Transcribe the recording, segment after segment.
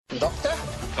Doctor?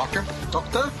 Doctor?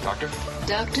 Doctor? Doctor?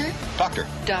 Doctor? Doctor?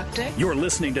 Doctor? You're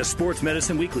listening to Sports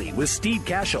Medicine Weekly with Steve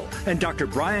Cashel and Dr.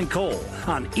 Brian Cole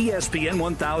on ESPN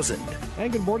 1000.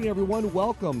 And good morning, everyone.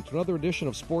 Welcome to another edition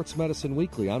of Sports Medicine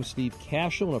Weekly. I'm Steve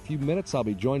Cashel. In a few minutes, I'll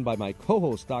be joined by my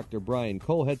co-host, Dr. Brian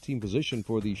Cole, head team physician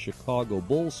for the Chicago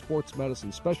Bulls, sports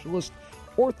medicine specialist,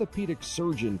 orthopedic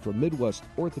surgeon from Midwest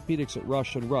Orthopedics at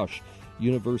Rush & Rush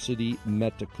University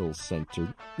Medical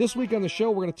Center. This week on the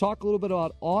show, we're going to talk a little bit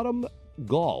about autumn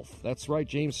golf. That's right,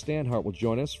 James Standhart will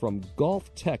join us from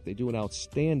Golf Tech. They do an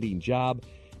outstanding job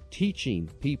teaching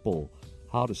people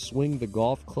how to swing the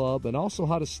golf club and also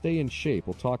how to stay in shape.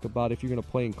 We'll talk about if you're going to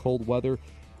play in cold weather,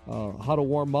 how to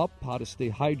warm up, how to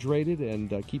stay hydrated,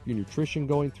 and keep your nutrition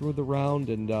going through the round,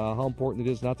 and how important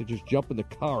it is not to just jump in the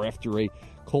car after a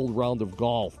cold round of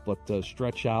golf, but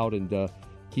stretch out and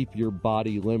keep your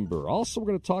body limber. Also, we're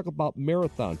going to talk about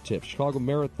marathon tips. Chicago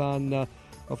Marathon,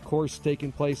 of course,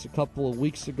 taking place a couple of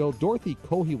weeks ago. Dorothy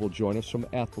Cohey will join us from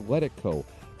Athletico.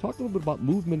 Talk a little bit about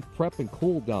movement prep and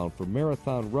cool down for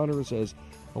marathon runners, as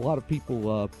a lot of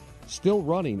people still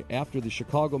running after the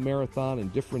Chicago Marathon in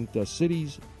different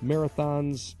cities,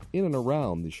 marathons in and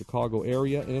around the Chicago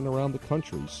area and in and around the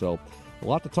country. So a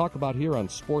lot to talk about here on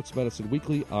Sports Medicine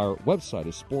Weekly. Our website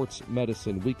is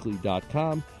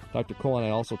sportsmedicineweekly.com. Dr. Cole and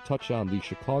I also touch on the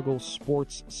Chicago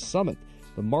Sports Summit,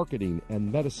 the marketing and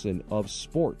medicine of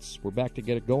sports. We're back to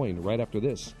get it going right after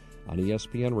this on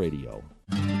ESPN Radio.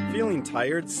 Feeling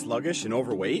tired, sluggish, and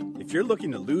overweight? If you're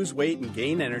looking to lose weight and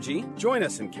gain energy, join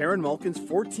us in Karen Malkin's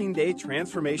 14-day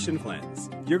transformation cleanse.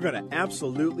 You're going to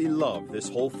absolutely love this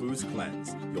Whole Foods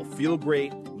cleanse. You'll feel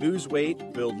great, lose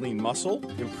weight, build lean muscle,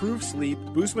 improve sleep,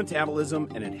 boost metabolism,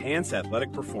 and enhance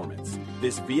athletic performance.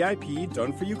 This VIP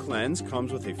done-for-you cleanse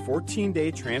comes with a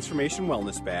 14-day transformation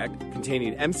wellness bag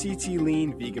containing MCT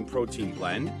Lean Vegan Protein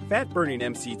Blend, fat-burning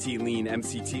MCT Lean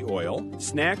MCT Oil,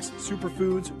 snacks,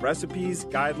 superfoods, recipes,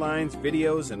 guidelines,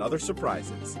 videos, and other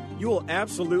surprises. You will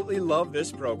absolutely love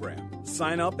this program.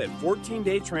 Sign up at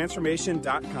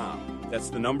 14daytransformation.com. That's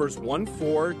the numbers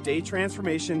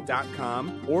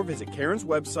 14daytransformation.com, or visit Karen's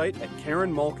website at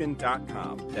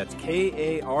KarenMalkin.com. That's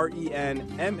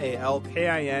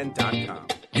KarenMalkin.com.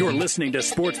 You're listening to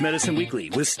Sports Medicine Weekly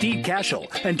with Steve Cashel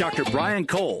and Dr. Brian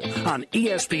Cole on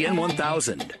ESPN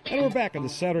 1000. And we're back on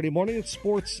this Saturday morning at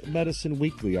Sports Medicine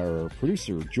Weekly. Our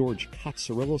producer, George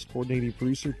Katsarillos, coordinating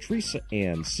producer, Teresa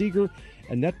Ann Seeger,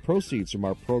 and net proceeds from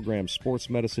our program, Sports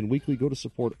Medicine Weekly, go to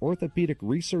support orthopedic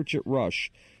research at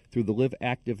Rush through the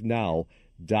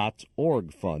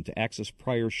liveactivenow.org fund. To access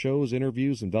prior shows,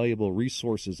 interviews, and valuable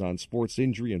resources on sports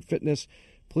injury and fitness,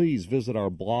 please visit our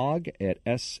blog at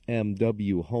smwhome.net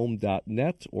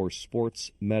or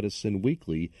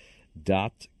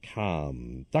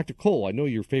sportsmedicineweekly.com. Dr. Cole, I know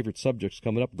your favorite subject's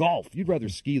coming up. Golf. You'd rather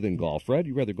ski than golf, right?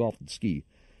 You'd rather golf than ski.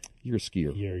 You're a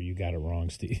skier. You got it wrong,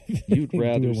 Steve. You'd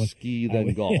rather ski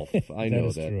than golf. I know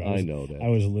that. True. I know that. I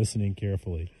was listening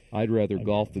carefully. I'd rather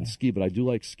golf than ski, but I do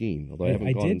like skiing, although I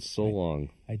haven't gone in so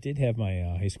long. I did have my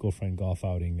high school friend golf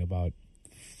outing about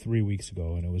 3 weeks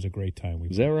ago, and it was a great time.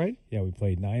 Is that right? Yeah, we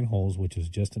played 9 holes, which is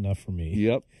just enough for me.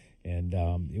 Yep. And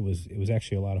it was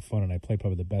actually a lot of fun, and I played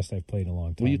probably the best I've played in a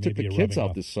long time. Well, you took the kids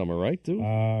out this summer, right, too?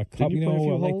 Didn't you play a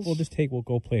few holes? We'll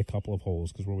go play a couple of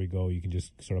holes, because where we go, you can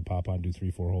just sort of pop on, do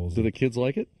 3-4 holes. Do the kids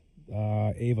like it?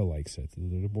 Ava likes it.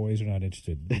 The boys are not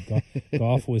interested.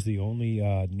 Golf was the only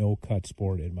no-cut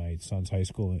sport at my son's high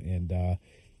school, and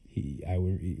he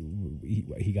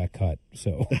got cut.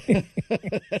 So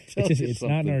it's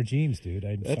not in our genes, dude.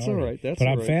 That's sorry. all right. But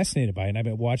I'm fascinated by it, and I've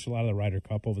watched a lot of the Ryder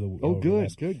Cup over the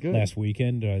last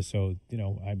weekend. So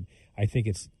I think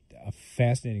it's a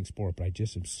fascinating sport, but I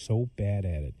just am so bad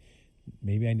at it.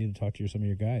 Maybe I need to talk to some of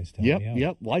your guys.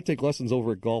 Yep. Well, I take lessons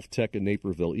over at Golf Tech in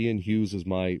Naperville. Ian Hughes is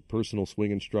my personal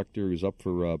swing instructor. He's up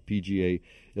for PGA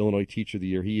Illinois Teacher of the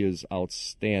Year. He is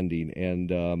outstanding,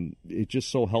 and it's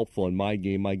just so helpful in my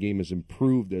game. My game has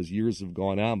improved as years have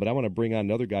gone on, but I want to bring on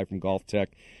another guy from Golf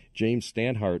Tech. James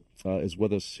Standhart is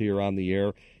with us here on the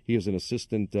air. He is an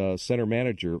assistant center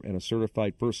manager and a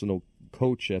certified personal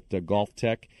coach at Golf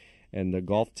Tech. And the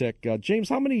Golf Tech. James,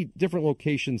 how many different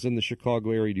locations in the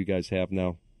Chicago area do you guys have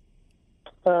now?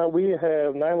 We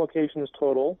have 9 locations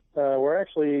total. We're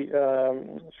actually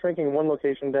shrinking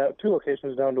two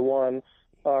locations down to 1.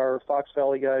 Our Fox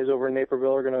Valley guys over in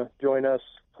Naperville are going to join us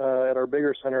at our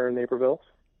bigger center in Naperville.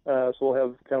 So we'll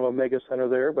have kind of a mega center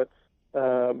there, but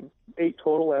 8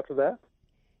 total after that.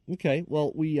 Okay,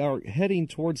 well, we are heading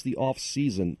towards the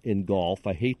off-season in golf,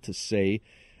 I hate to say.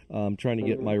 I'm trying to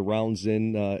get my rounds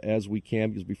in as we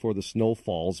can because before the snow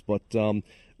falls. But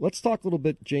Let's talk a little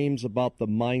bit, James, about the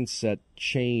mindset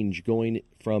change going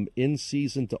from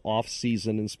in-season to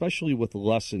off-season, and especially with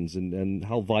lessons and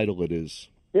how vital it is.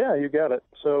 Yeah, you got it.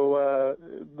 So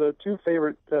the two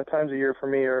favorite times of year for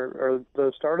me are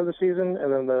the start of the season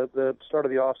and then the start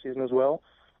of the off-season as well.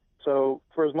 So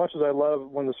for as much as I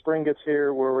love when the spring gets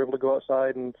here, where we're able to go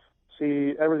outside and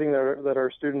see everything that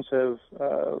our students have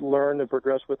learned and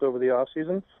progressed with over the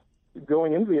off-season,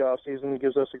 going into the off-season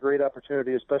gives us a great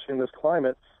opportunity, especially in this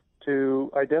climate,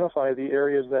 to identify the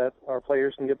areas that our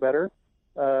players can get better,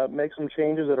 make some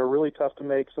changes that are really tough to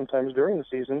make sometimes during the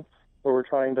season, where we're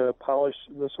trying to polish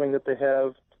the swing that they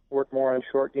have, work more on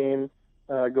short game,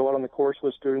 go out on the course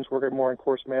with students, work more on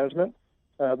course management.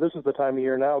 This is the time of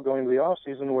year now, going to the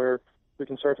off-season, where we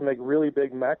can start to make really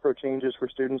big macro changes for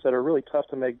students that are really tough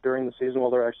to make during the season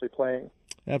while they're actually playing.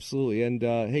 Absolutely. And,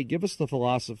 hey, give us the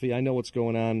philosophy. I know what's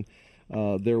going on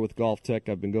there with Golf Tech.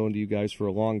 I've been going to you guys for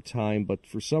a long time, but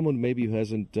for someone maybe who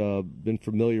hasn't been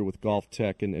familiar with Golf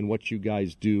Tech and what you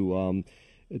guys do,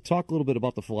 talk a little bit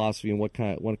about the philosophy and what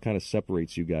kind of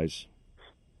separates you guys.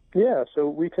 Yeah, so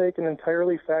we take an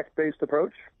entirely fact-based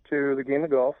approach to the game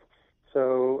of golf.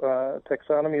 So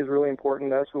taxonomy is really important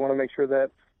to us. We want to make sure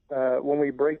that when we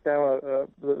break down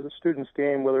the student's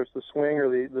game, whether it's the swing or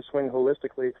the swing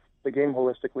holistically, the game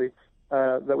holistically,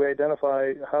 that we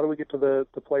identify how do we get to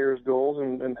the player's goals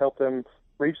and help them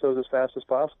reach those as fast as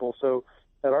possible. So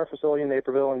at our facility in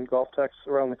Naperville and Golf Techs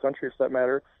around the country, for that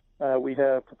matter, we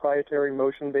have proprietary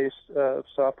motion-based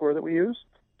software that we use.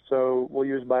 So we'll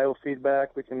use biofeedback.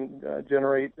 We can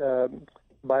generate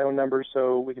bio numbers,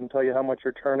 so we can tell you how much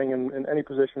you're turning in any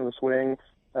position of the swing,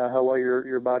 how well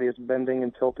your body is bending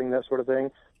and tilting, that sort of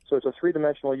thing. So it's a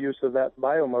three-dimensional use of that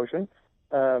bio motion.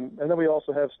 And then we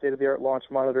also have state-of-the-art launch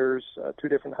monitors, 2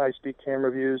 different high-speed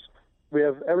camera views. We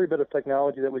have every bit of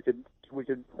technology that we could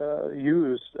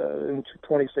use in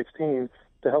 2016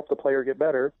 to help the player get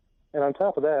better. And on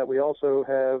top of that, we also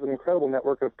have an incredible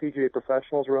network of PGA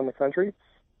professionals around the country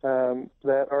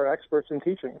that are experts in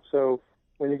teaching. So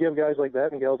when you give guys like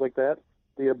that and gals like that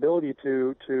the ability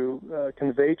to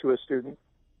convey to a student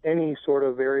any sort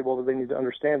of variable that they need to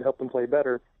understand to help them play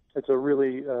better, it's a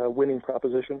really winning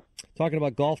proposition. Talking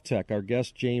about Golf Tech, our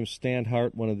guest, James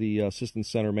Standhart, one of the assistant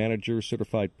center managers,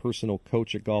 certified personal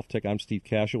coach at Golf Tech. I'm Steve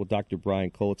Cashel with Dr.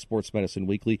 Brian Cole at Sports Medicine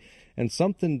Weekly. And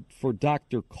something for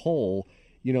Dr. Cole,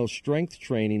 you know, strength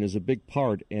training is a big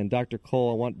part. And Dr.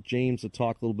 Cole, I want James to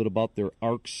talk a little bit about their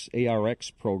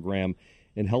ARX program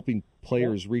and helping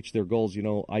players reach their goals. You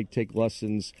know, I take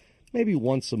lessons maybe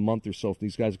once a month or so from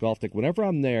these guys at Golf Tech. Whenever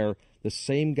I'm there, the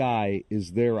same guy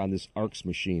is there on this ARX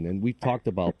machine, and we've talked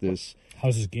about this.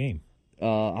 How's his game?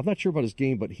 I'm not sure about his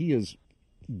game, but he is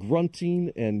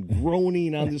grunting and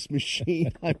groaning on this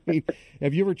machine. I mean,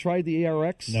 have you ever tried the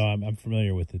ARX? No, I'm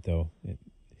familiar with it, though.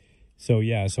 So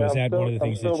is that one of the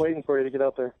things? I'm still waiting for you to get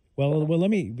out there. Well, let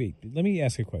me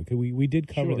ask a question. We did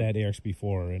cover that ARX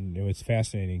before, and it was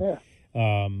fascinating. Yeah.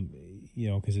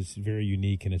 Because it's very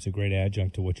unique and it's a great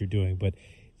adjunct to what you're doing. But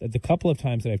the couple of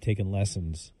times that I've taken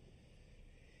lessons,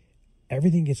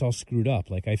 everything gets all screwed up.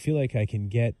 Like, I feel like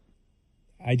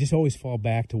I just always fall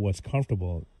back to what's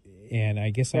comfortable. And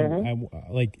I guess I'm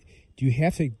like, do you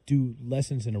have to do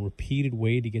lessons in a repeated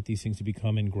way to get these things to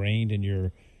become ingrained in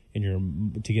your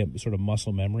to get sort of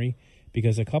muscle memory?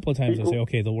 Because a couple of times I'll say,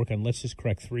 okay, they'll work on, let's just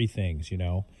correct 3 things,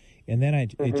 and then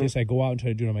I go out and try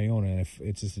to do it on my own, and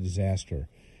it's just a disaster.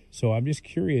 So I'm just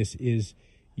curious, is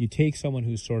you take someone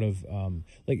who's sort of and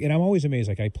I'm always amazed.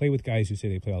 Like, I play with guys who say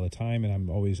they play all the time, and I'm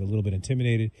always a little bit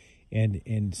intimidated,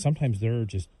 and sometimes they're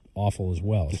just awful as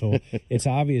well. So it's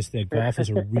obvious that golf is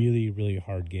a really, really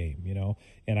hard game,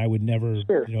 and I would never,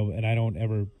 and I don't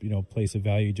ever, place a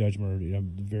value judgment,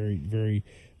 very, very,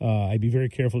 I'd be very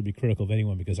careful to be critical of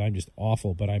anyone because I'm just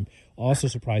awful, but I'm also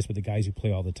surprised by the guys who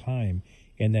play all the time,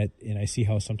 and I see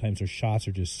how sometimes their shots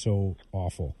are just so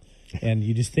awful. And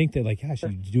you just think that, like, gosh,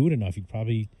 you do it enough, you'd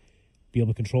probably be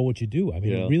able to control what you do. I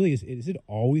mean, it really is it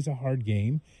always a hard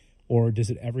game, or does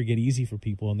it ever get easy for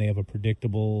people and they have a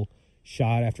predictable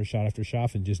shot after shot after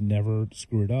shot and just never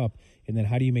screw it up? And then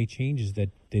how do you make changes that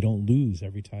they don't lose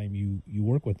every time you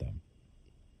work with them?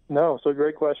 No, so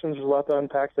great questions. There's a lot to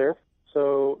unpack there.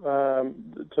 So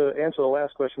to answer the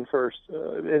last question first,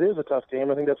 it is a tough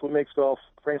game. I think that's what makes golf,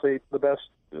 frankly, the best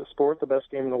sport, the best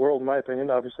game in the world, in my opinion.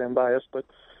 Obviously, I'm biased, but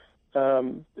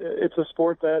it's a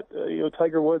sport that,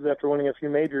 Tiger Woods, after winning a few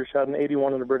majors, shot an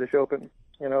 81 in the British Open,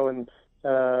 and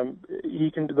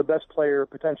he can, the best player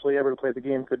potentially ever to play the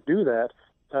game could do that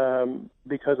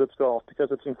because it's golf,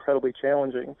 because it's incredibly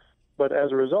challenging. But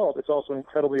as a result, it's also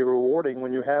incredibly rewarding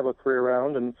when you have a career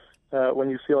round and when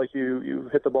you feel like you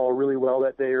hit the ball really well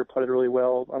that day or putted really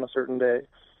well on a certain day.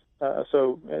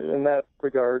 So in that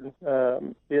regard,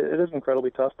 it is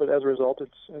incredibly tough, but as a result,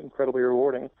 it's incredibly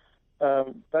rewarding.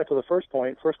 Back to the first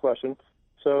question.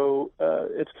 So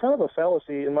it's kind of a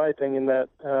fallacy, in my opinion, that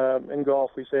in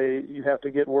golf we say you have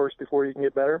to get worse before you can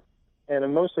get better. And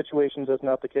in most situations, that's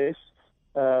not the case.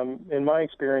 In my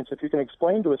experience, if you can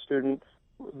explain to a student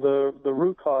the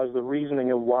root cause, the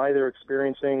reasoning of why they're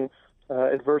experiencing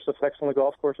adverse effects on the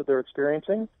golf course that they're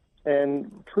experiencing,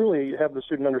 and truly have the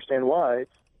student understand why,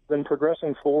 then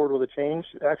progressing forward with a change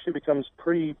actually becomes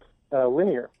pretty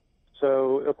linear.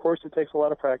 So, of course, it takes a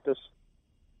lot of practice.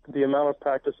 The amount of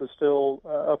practice is still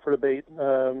up for debate.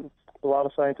 A lot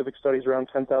of scientific studies around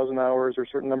 10,000 hours or a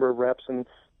certain number of reps, and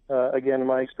again, in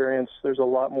my experience, there's a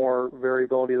lot more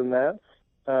variability than that.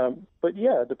 But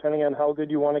yeah, depending on how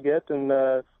good you want to get and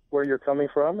where you're coming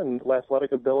from and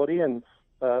athletic ability and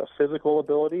physical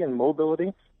ability and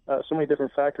mobility, so many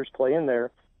different factors play in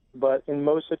there. But in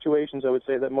most situations, I would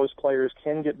say that most players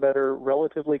can get better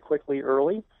relatively quickly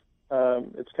early.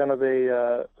 It's kind of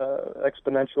a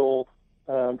exponential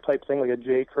type thing, like a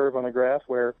J curve on a graph,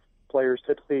 where players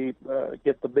typically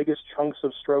get the biggest chunks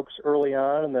of strokes early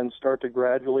on and then start to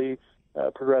gradually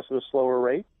progress at a slower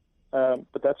rate.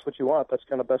 But that's what you want. That's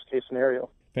kind of best case scenario.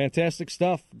 Fantastic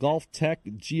stuff. GolfTech,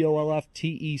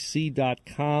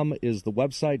 GolfTech.com is the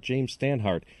website. James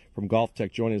Stanhart from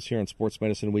GolfTech joining us here on Sports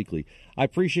Medicine Weekly. I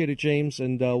appreciate it, James,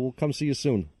 and we'll come see you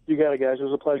soon. You got it, guys. It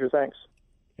was a pleasure. Thanks.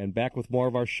 And back with more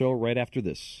of our show right after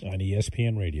this. On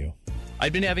ESPN Radio.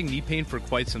 I'd been having knee pain for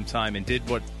quite some time and did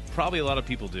what probably a lot of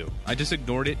people do. I just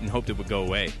ignored it and hoped it would go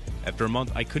away. After a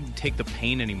month, I couldn't take the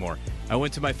pain anymore. I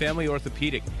went to my family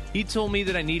orthopedic. He told me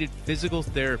that I needed physical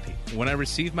therapy. When I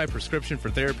received my prescription for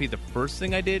therapy, the first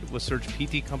thing I did was search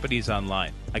PT companies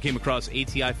online. I came across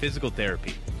ATI Physical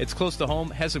Therapy. It's close to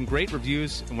home, has some great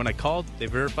reviews, and when I called, they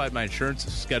verified my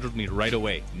insurance, scheduled me right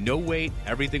away. No wait,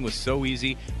 everything was so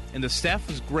easy, and the staff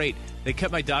was great. They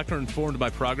kept my doctor informed of my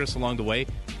progress along the way.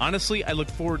 Honestly, I look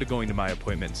forward to going to my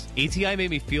appointments. ATI made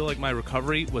me feel like my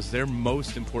recovery was their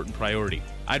most important priority.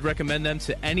 I'd recommend them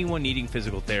to anyone needing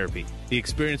physical therapy. The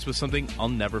experience was something I'll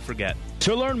never forget.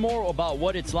 To learn more about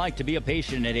what it's like to be a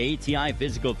patient at ATI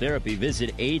Physical Therapy,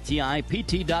 visit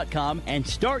ATIPT.com and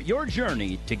start your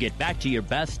journey to get back to your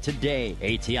best today.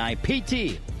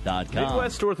 ATIPT.com.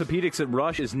 Midwest Orthopedics at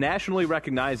Rush is nationally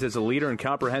recognized as a leader in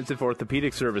comprehensive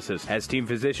orthopedic services. As team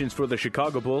physicians for the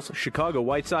Chicago Bulls, Chicago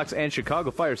White Sox, and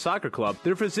Chicago Fire Soccer Club,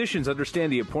 their physicians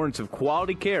understand the importance of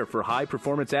quality care for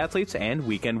high-performance athletes and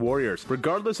weekend warriors.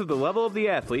 Regardless of the level of the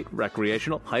athlete,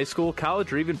 recreational, high school,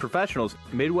 college, or even professionals,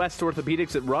 Midwest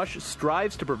Orthopedics at Rush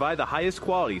strives to provide the highest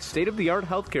quality, state-of-the-art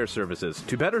healthcare services.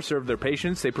 To better serve their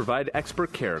patients, they provide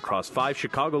expert care across 5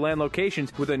 Chicagoland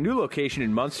locations with a new location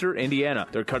in Munster, Indiana.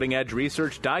 Their cutting-edge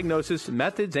research, diagnosis,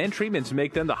 methods, and treatments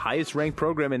make them the highest-ranked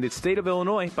program in the state of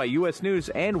Illinois by U.S. News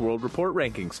and World Report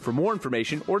rankings. For more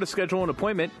information or to schedule an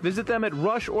appointment, visit them at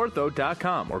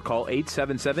rushortho.com or call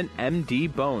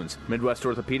 877-MD-BONES. Midwest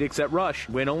Orthopedics at Rush,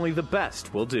 when only the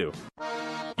best will do.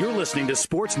 You're listening to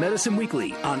Sports Medicine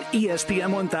Weekly on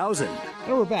ESPN 1000.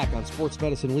 And we're back on Sports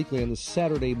Medicine Weekly on this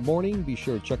Saturday morning. Be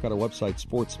sure to check out our website,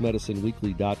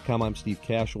 sportsmedicineweekly.com. I'm Steve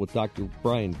Cashel with Dr.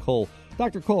 Brian Cole.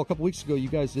 Dr. Cole, a couple weeks ago, you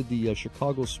guys did the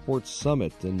Chicago Sports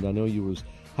Summit, and I know you was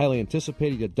highly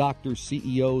anticipated. You had doctors,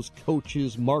 CEOs,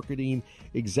 coaches, marketing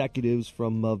executives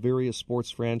from various sports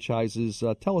franchises.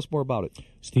 Tell us more about it.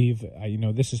 Steve,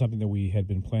 this is something that we had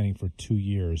been planning for 2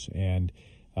 years, and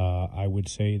I would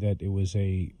say that it was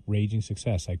a raging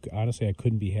success. Honestly, I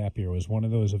couldn't be happier. It was one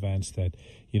of those events that,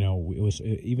 it was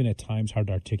even at times hard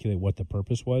to articulate what the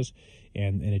purpose was,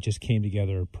 and it just came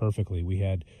together perfectly. We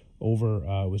had it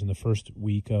was in the first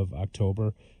week of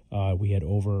October, we had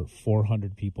over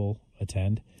 400 people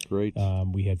attend. Great.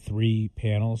 We had 3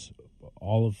 panels,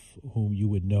 all of whom you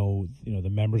would know, the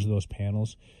members of those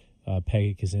panels.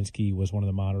 Peggy Kaczynski was one of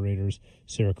the moderators.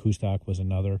 Sarah Kustok was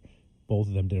another. Both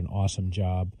of them did an awesome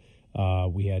job.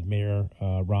 We had Mayor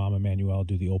Rahm Emanuel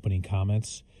do the opening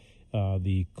comments.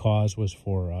 The cause was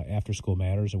for After School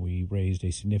Matters, and we raised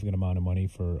a significant amount of money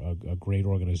for a great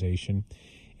organization.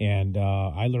 And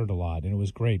I learned a lot, and it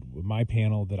was great. My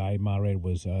panel that I moderated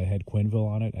had Quenneville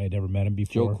on it. I had never met him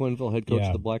before. Joe Quenneville, head coach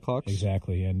of the Blackhawks.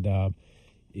 Exactly, and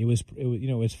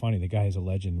it's funny. The guy is a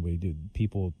legend. We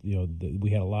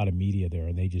had a lot of media there,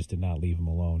 and they just did not leave him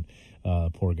alone.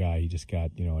 Poor guy. He just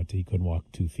got he couldn't walk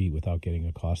 2 feet without getting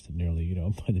accosted nearly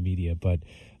by the media. But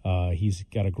he's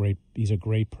a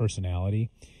great personality.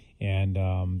 And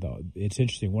it's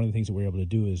interesting. One of the things that we were able to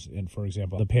do is, and for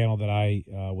example, the panel that I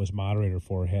was moderator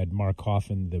for had Mark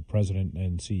Coffin, the president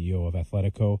and CEO of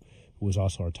Athletico, who was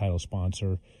also our title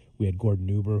sponsor. We had Gordon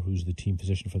Newber, who's the team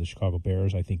physician for the Chicago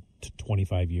Bears, I think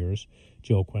 25 years.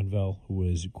 Joe Quenneville, who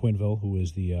is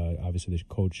the obviously the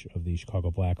coach of the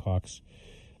Chicago Blackhawks,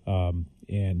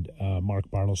 and Mark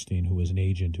Bartelstein, who is an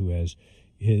agent who has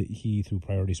he through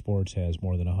Priority Sports has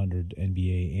more than 100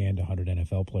 NBA and 100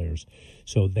 NFL players.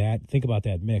 So think about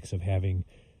that mix of having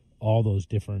all those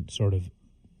different sort of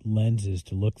lenses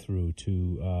to look through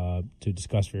to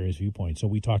discuss various viewpoints. So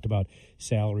we talked about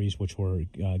salaries, which were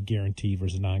guaranteed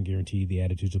versus non-guaranteed, the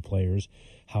attitudes of players,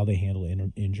 how they handle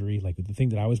injury. Like the thing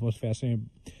that I was most fascinated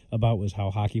about was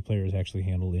how hockey players actually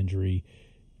handle injury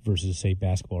versus, say,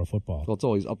 basketball or football. Well, it's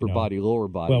always upper body, lower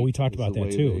body. Well, we talked about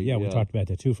that too. We talked about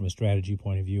that too from a strategy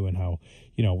point of view, and how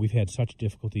we've had such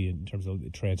difficulty in terms of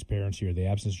the transparency or the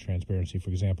absence of transparency.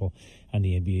 For example, on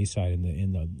the NBA side,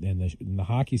 in the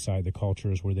hockey side, the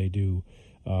culture is where they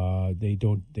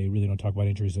really don't talk about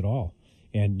injuries at all.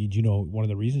 And one of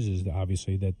the reasons is that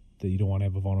obviously that you don't want to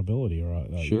have a vulnerability or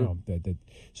that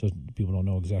so people don't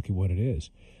know exactly what it is.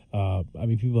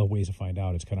 People have ways to find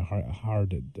out. It's kind of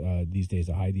hard these days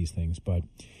to hide these things, but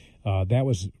that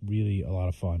was really a lot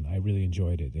of fun. I really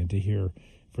enjoyed it. And to hear,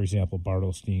 for example,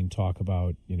 Bartelstein talk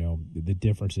about, the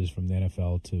differences from the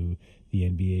NFL to the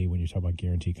NBA when you're talking about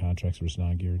guaranteed contracts versus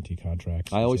non-guaranteed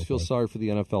contracts. I always feel sorry for the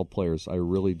NFL players. I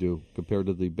really do, compared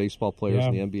to the baseball players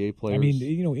and the NBA players.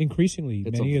 Increasingly,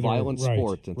 it's a violent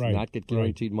sport, and to not get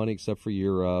guaranteed money except for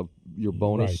your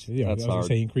bonus. Right. Yeah, that's hard. I was going to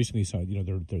say increasingly, so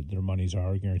their monies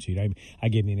are guaranteed. I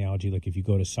gave the analogy, like if you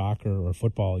go to soccer or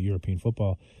football, European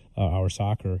football, our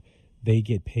soccer, they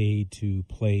get paid to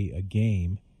play a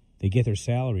game. They get their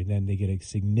salary, then they get a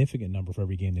significant number for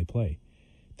every game they play.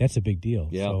 That's a big deal.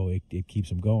 Yeah. So it keeps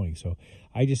them going. So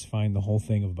I just find the whole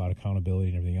thing about accountability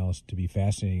and everything else to be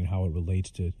fascinating, and how it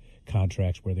relates to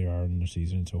contracts, where they are in the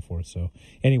season, and so forth. So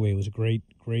anyway, it was a great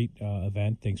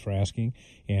event. Thanks for asking.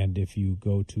 And if you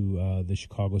go to the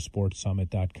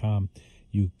ChicagoSportsSummit.com,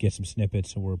 you get some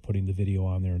snippets, and we're putting the video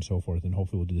on there and so forth, and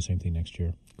hopefully we'll do the same thing next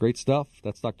year. Great stuff.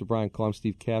 That's Dr. Brian Cole. I'm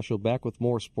Steve Cashel. Back with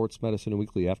more Sports Medicine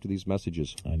Weekly after these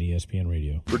messages. On ESPN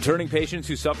Radio. Returning patients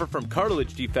who suffer from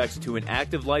cartilage defects to an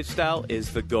active lifestyle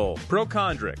is the goal.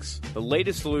 Prochondrix, the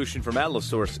latest solution from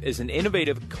Allosource, is an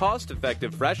innovative,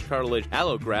 cost-effective fresh cartilage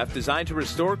allograft designed to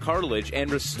restore cartilage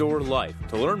and restore life.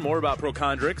 To learn more about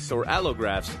Prochondrix or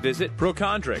allografts, visit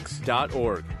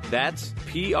prochondrix.org. That's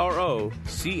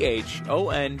PROCHONDRIX.org.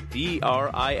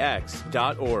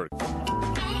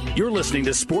 You're listening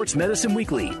to Sports Medicine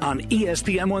Weekly on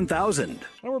ESPN 1000.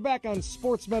 And we're back on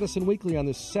Sports Medicine Weekly on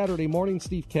this Saturday morning.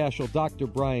 Steve Cashel, Dr.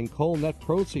 Brian Cole. Net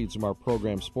proceeds from our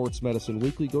program, Sports Medicine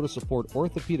Weekly, go to support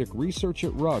orthopedic research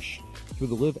at Rush through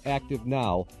the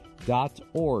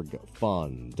LiveActiveNow.org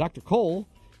fund. Dr. Cole,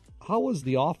 how was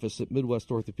the office at Midwest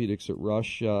Orthopedics at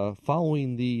Rush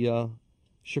following the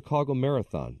Chicago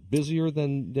Marathon? Busier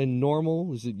than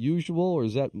normal? Is it usual, or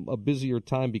is that a busier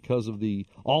time because of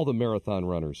all the marathon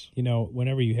runners?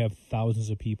 Whenever you have thousands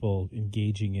of people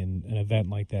engaging in an event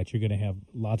like that, you're going to have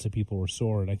lots of people who are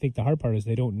sore. And I think the hard part is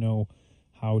they don't know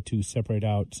how to separate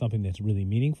out something that's really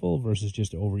meaningful versus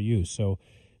just overuse. So,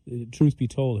 truth be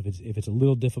told, if it's a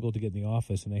little difficult to get in the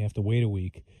office and they have to wait a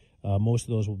week, most of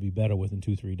those will be better within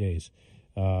 2-3 days.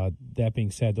 That being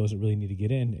said, those that really need to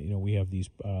get in, we have these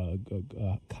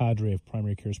cadre of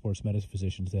primary care sports medicine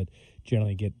physicians that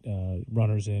generally get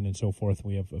runners in and so forth.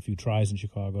 We have a few tries in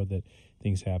Chicago that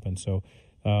things happen. So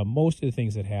most of the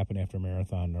things that happen after a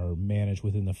marathon are managed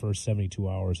within the first 72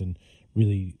 hours and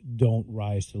really don't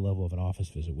rise to the level of an office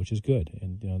visit, which is good.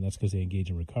 And that's because they engage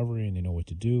in recovery and they know what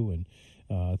to do, and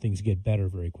things get better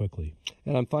very quickly.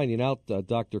 And I'm finding out,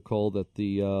 Dr. Cole, that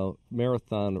the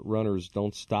marathon runners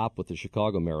don't stop with the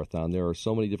Chicago Marathon. There are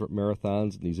so many different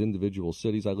marathons in these individual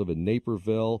cities. I live in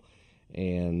Naperville,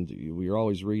 and we're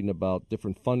always reading about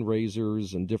different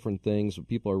fundraisers and different things.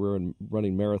 People are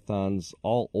running marathons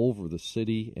all over the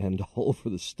city and all over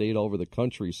the state, all over the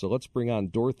country. So let's bring on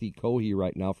Dorothy Cohey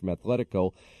right now from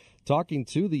Athletico, talking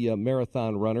to the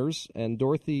marathon runners. And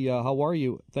Dorothy, how are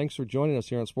you? Thanks for joining us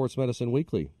here on Sports Medicine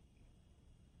Weekly.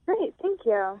 Great, thank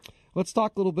you. Let's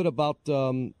talk a little bit about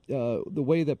the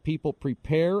way that people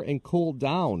prepare and cool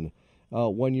down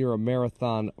when you're a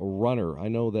marathon runner. I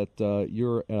know that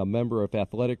you're a member of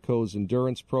Athletico's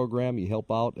endurance program. You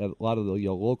help out at a lot of the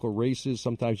local races.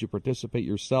 Sometimes you participate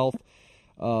yourself.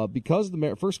 Because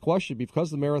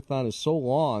the marathon is so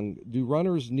long, do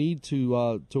runners need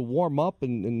to warm up,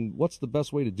 and what's the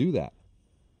best way to do that?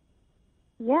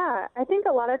 Yeah, I think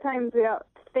a lot of times we don't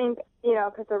think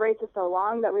because the race is so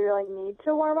long that we really need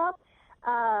to warm up.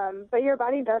 But your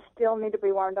body does still need to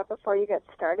be warmed up before you get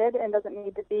started, and doesn't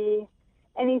need to be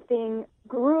anything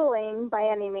grueling by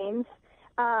any means.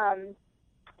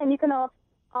 And you can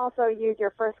also use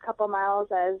your first couple miles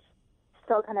as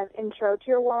still kind of intro to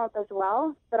your warm-up as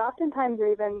well. But oftentimes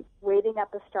you're even waiting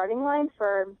at the starting line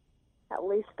for at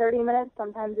least 30 minutes,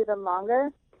 sometimes even longer.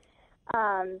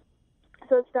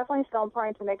 So it's definitely still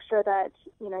important to make sure that,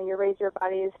 you raise your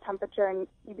body's temperature and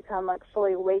you become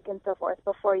fully awake and so forth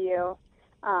before you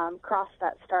cross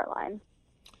that start line.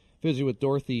 Visiting with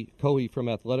Dorothy Cohey from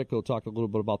Athletico, talk a little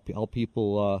bit about how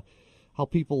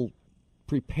people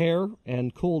prepare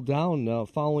and cool down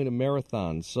following a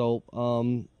marathon. So,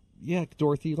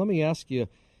 Dorothy, let me ask you,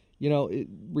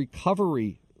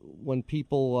 recovery when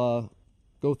people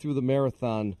go through the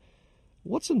marathon,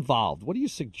 what's involved? What do you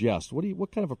suggest?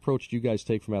 What kind of approach do you guys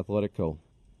take from Athletico?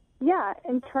 Yeah,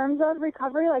 in terms of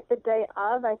recovery, the day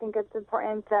of, I think it's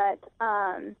important that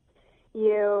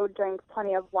you drink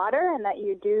plenty of water and that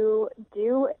you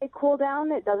do a cool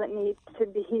down. It doesn't need to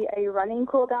be a running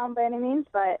cool down by any means,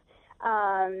 but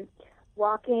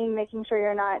walking, making sure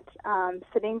you're not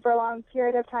sitting for a long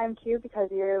period of time too, because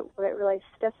you get really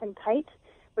stiff and tight,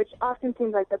 which often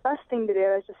seems like the best thing to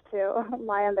do is just to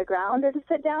lie on the ground or to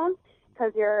sit down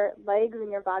because your legs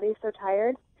and your body is so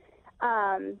tired.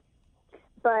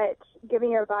 But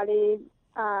giving your body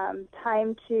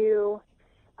time to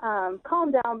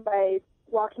calm down by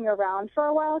walking around for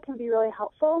a while can be really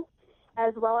helpful,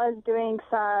 as well as doing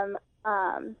some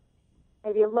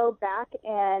maybe low back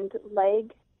and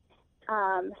leg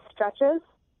stretches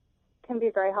can be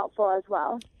very helpful as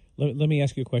well. Let me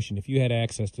ask you a question. If you had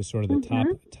access to sort of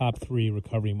the top three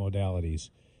recovery modalities,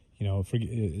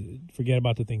 forget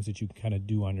about the things that you kind of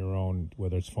do on your own,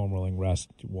 whether it's foam rolling, rest,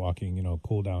 walking,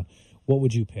 cool down, what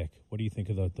would you pick? What do you think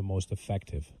of the most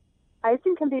effective? I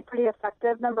think can be pretty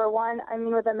effective. Number one,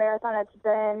 with a marathon, it's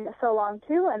been so long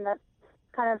too, and that's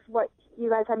kind of what you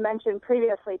guys had mentioned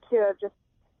previously too, of just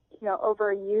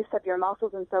overuse of your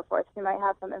muscles and so forth. You might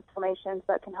have some inflammations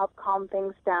that can help calm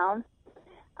things down.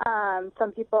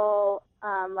 Some people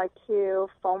like to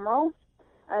foam roll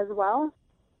as well,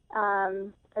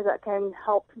 as that can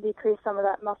help decrease some of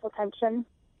that muscle tension.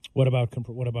 What about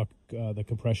the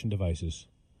compression devices?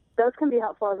 Those can be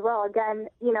helpful as well. Again,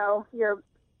 your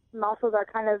muscles are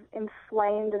kind of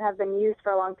inflamed and have been used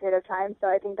for a long period of time, so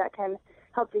I think that can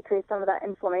help decrease some of that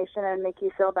inflammation and make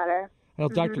you feel better. Now,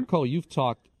 Dr. Cole, you've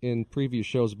talked in previous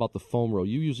shows about the foam roll.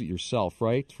 You use it yourself,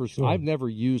 right? Sure. I've never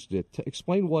used it.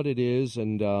 Explain what it is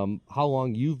and how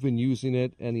long you've been using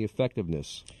it and the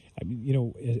effectiveness.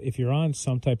 If you're on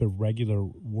some type of regular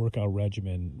workout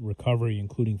regimen, recovery,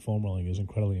 including foam rolling, is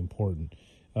incredibly important.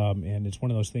 And it's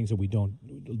one of those things that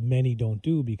many don't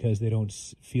do because they don't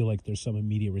feel like there's some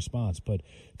immediate response. But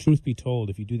truth be told,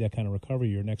 if you do that kind of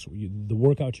recovery, the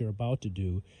workout you're about to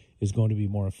do is going to be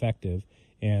more effective,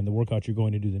 and the workout you're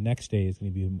going to do the next day is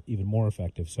going to be even more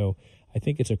effective. So I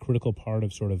think it's a critical part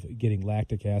of sort of getting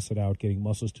lactic acid out, getting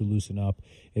muscles to loosen up.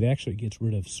 It actually gets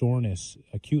rid of soreness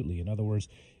acutely. In other words,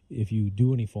 if you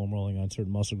do any foam rolling on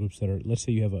certain muscle groups that are, let's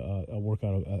say you have a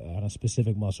workout on a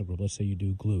specific muscle group, let's say you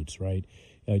do glutes, right?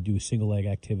 Do a single leg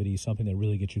activity, something that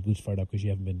really gets your glutes fired up because you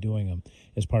haven't been doing them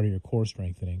as part of your core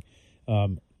strengthening.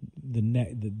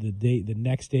 The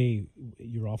next day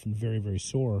you're often very, very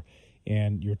sore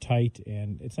and you're tight,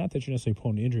 and it's not that you're necessarily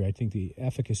prone to injury. I think the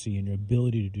efficacy and your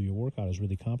ability to do your workout is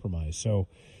really compromised. So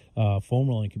foam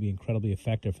rolling can be incredibly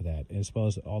effective for that, as well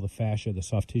as all the fascia, the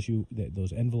soft tissue,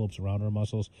 those envelopes around our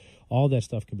muscles. All that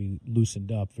stuff can be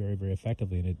loosened up very, very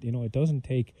effectively. And it doesn't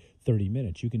take 30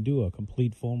 minutes. You can do a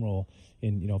complete foam roll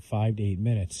in 5 to 8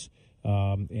 minutes.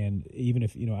 And even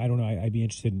if I don't know, I'd be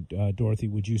interested in Dorothy.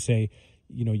 Would you say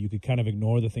you could kind of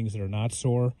ignore the things that are not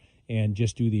sore and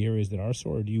just do the areas that are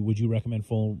sore? Or would you recommend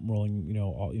foam rolling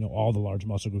all the large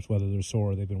muscle groups, whether they're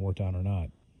sore or they've been worked on or not?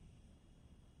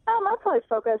 I'll probably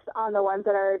focus on the ones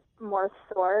that are more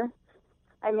sore.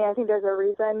 I think there's a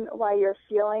reason why you're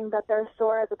feeling that they're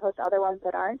sore as opposed to other ones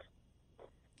that aren't.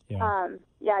 Yeah.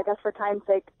 I guess for time's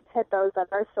sake, hit those that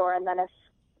are sore, and then if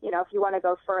you want to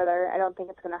go further, I don't think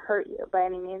it's going to hurt you by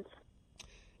any means.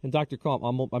 And Dr.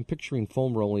 Cole, I'm picturing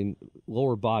foam rolling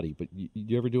lower body, but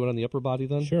you ever do it on the upper body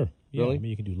then? Sure. Yeah, really?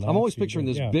 You can do legs. I'm always picturing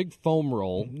this big foam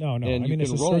roll. No. And you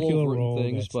it's can a roll circular over roll.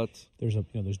 Things, but there's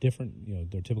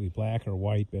different. They're typically black or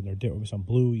white, and they're some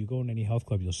blue. You go in any health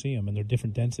club, you'll see them, and they're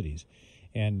different densities.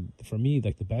 And for me,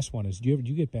 the best one is: do you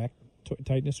get back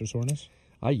tightness or soreness?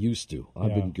 I used to.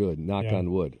 I've been good. Knock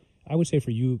on wood. I would say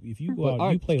for you, if you go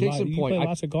out, you play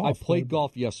lots of golf. I played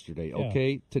golf yesterday.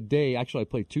 Okay, today actually I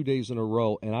played 2 days in a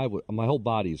row, and my whole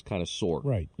body is kind of sore.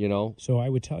 Right. So I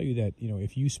would tell you that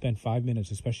if you spend 5 minutes,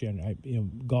 especially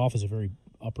on golf is a very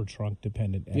upper trunk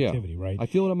dependent activity, right? I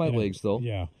feel it on my legs though.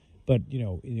 Yeah, but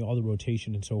all the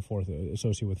rotation and so forth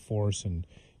associated with force and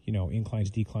inclines,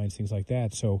 declines, things like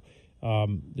that. So.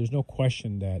 There's no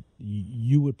question that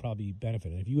you would probably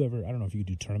benefit. And if you ever, I don't know if you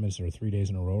do tournaments that are 3 days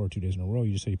in a row or 2 days in a row,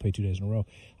 you just said you play 2 days in a row,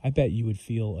 I bet you would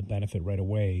feel a benefit right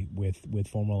away with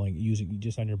foam rolling, using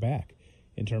just on your back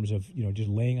in terms of, just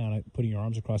laying on it, putting your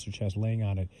arms across your chest, laying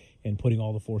on it, and putting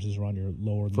all the forces around your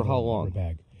lower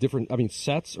back. Different,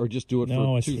 sets, or just do it for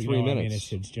 2-3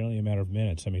 minutes? It's generally a matter of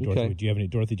minutes. Dorothy, do you have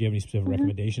any specific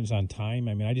recommendations on time?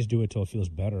 I just do it till it feels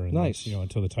better. And nice.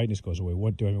 Until the tightness goes away.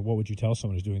 What would you tell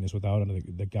someone who's doing this without under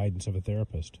the guidance of a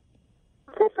therapist?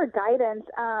 I'd say for guidance,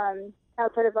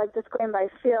 outside of just going by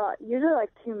feel, usually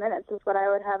 2 minutes is what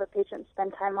I would have a patient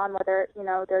spend time on, whether,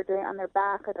 they're doing it on their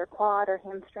back or their quad or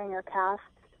hamstring or calf.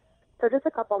 So just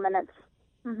a couple minutes.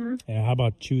 Mm-hmm. And how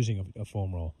about choosing a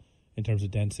foam roll in terms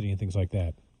of density and things like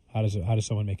that? How does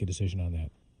someone make a decision on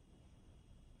that?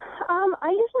 I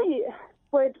usually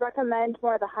would recommend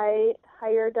more of the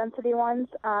higher density ones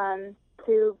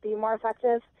to be more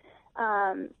effective.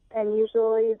 And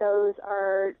usually those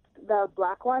are the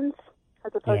black ones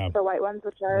as opposed to the white ones,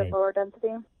 which are lower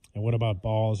density. And what about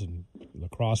balls and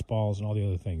lacrosse balls and all the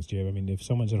other things? Do you if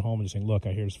someone's at home and saying, look,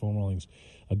 I hear foam rolling's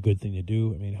a good thing to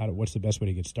do, what's the best way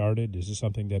to get started? Is this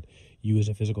something that you as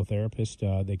a physical therapist,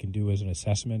 they can do as an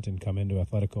assessment and come into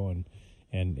Athletico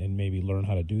and maybe learn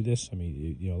how to do this? A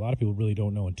lot of people really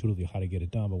don't know intuitively how to get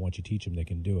it done, but once you teach them, they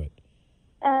can do it.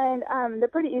 And they're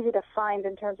pretty easy to find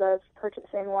in terms of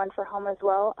purchasing one for home as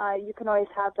well. You can always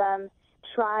have them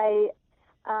try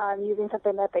using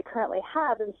something that they currently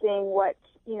have and seeing what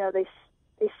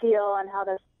they feel and how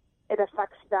it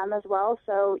affects them as well.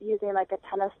 So using a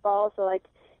tennis ball, so if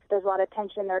there's a lot of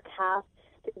tension in their calf,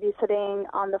 to be sitting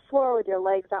on the floor with your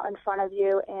legs out in front of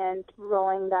you and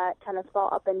rolling that tennis ball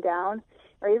up and down,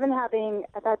 or even I've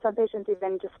had some patients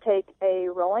even just take a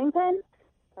rolling pin,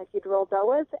 like you'd roll dough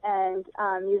with, and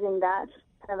using that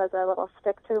kind of as a little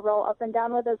stick to roll up and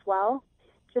down with as well,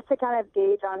 just to kind of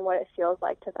gauge on what it feels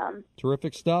like to them.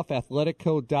 Terrific stuff.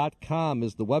 Athletico.com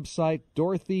is the website.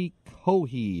 Dorothy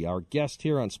Cohey, our guest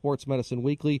here on Sports Medicine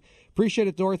Weekly. Appreciate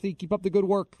it, Dorothy. Keep up the good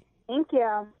work. Thank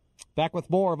you. Back with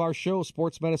more of our show,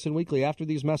 Sports Medicine Weekly, after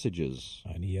these messages.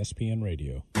 On ESPN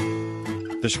Radio.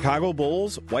 The Chicago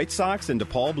Bulls, White Sox, and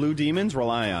DePaul Blue Demons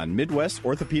rely on Midwest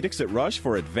Orthopedics at Rush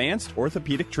for advanced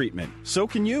orthopedic treatment. So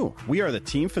can you. We are the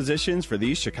team physicians for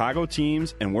these Chicago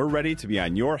teams, and we're ready to be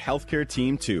on your healthcare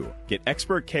team, too. Get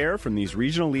expert care from these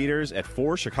regional leaders at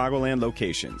 4 Chicagoland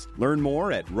locations. Learn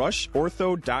more at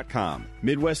rushortho.com.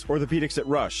 Midwest Orthopedics at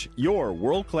Rush, your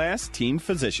world-class team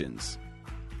physicians.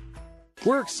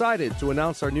 We're excited to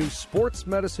announce our new Sports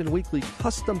Medicine Weekly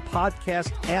custom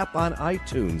podcast app on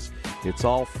iTunes. It's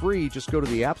all free. Just go to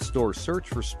the App Store, search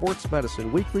for Sports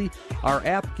Medicine Weekly. Our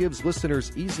app gives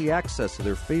listeners easy access to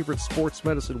their favorite Sports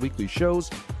Medicine Weekly shows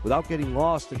without getting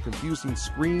lost in confusing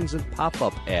screens and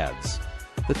pop-up ads.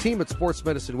 The team at Sports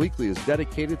Medicine Weekly is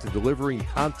dedicated to delivering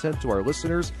content to our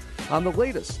listeners on the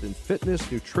latest in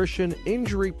fitness, nutrition,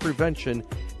 injury prevention,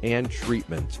 and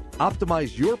treatment.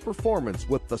 Optimize your performance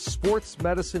with the Sports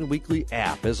Medicine Weekly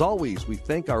app. As always, we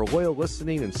thank our loyal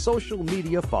listening and social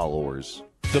media followers.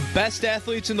 The best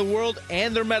athletes in the world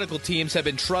and their medical teams have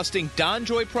been trusting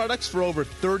DonJoy products for over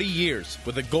 30 years.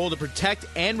 With a goal to protect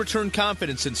and return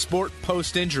confidence in sport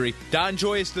post-injury,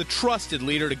 DonJoy is the trusted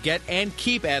leader to get and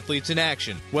keep athletes in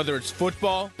action. Whether it's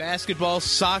football, basketball,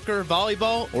 soccer,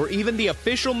 volleyball, or even the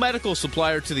official medical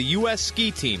supplier to the U.S.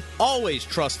 ski team, always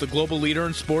trust the global leader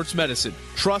in sports medicine.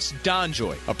 Trust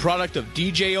DonJoy, a product of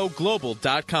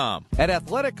DJOGlobal.com. At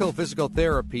Athletico Physical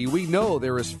Therapy, we know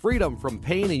there is freedom from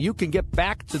pain and you can get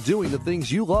back to doing the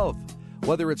things you love.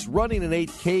 Whether it's running an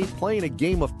 8K, playing a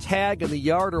game of tag in the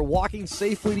yard, or walking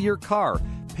safely to your car,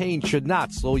 pain should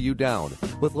not slow you down.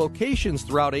 With locations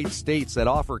throughout 8 states that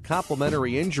offer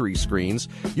complimentary injury screens,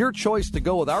 your choice to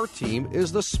go with our team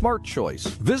is the smart choice.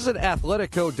 Visit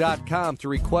Athletico.com to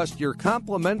request your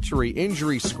complimentary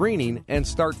injury screening and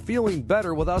start feeling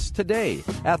better with us today.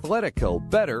 Athletico,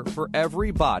 better for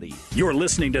everybody. You're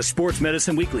listening to Sports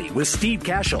Medicine Weekly with Steve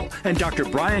Cashel and Dr.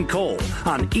 Brian Cole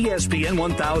on ESPN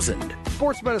 1000.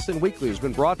 Sports Medicine Weekly has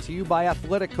been brought to you by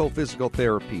Athletico Physical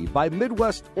Therapy, by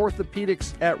Midwest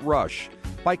Orthopedics at Rush,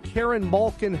 by Karen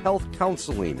Malkin Health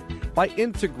Counseling, by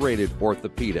Integrated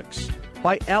Orthopedics,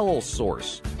 by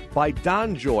Allosource, by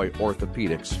DonJoy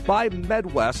Orthopedics, by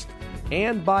MedWest,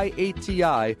 and by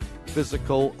ATI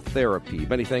Physical Therapy.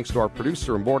 Many thanks to our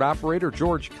producer and board operator,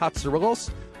 George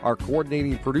Katsarilos. Our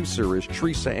coordinating producer is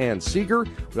Teresa Ann Seeger.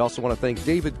 We also want to thank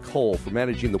David Cole for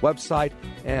managing the website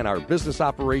and our business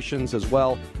operations, as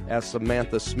well as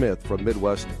Samantha Smith from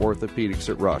Midwest Orthopedics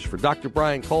at Rush. For Dr.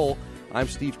 Brian Cole, I'm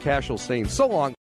Steve Cashel saying so long.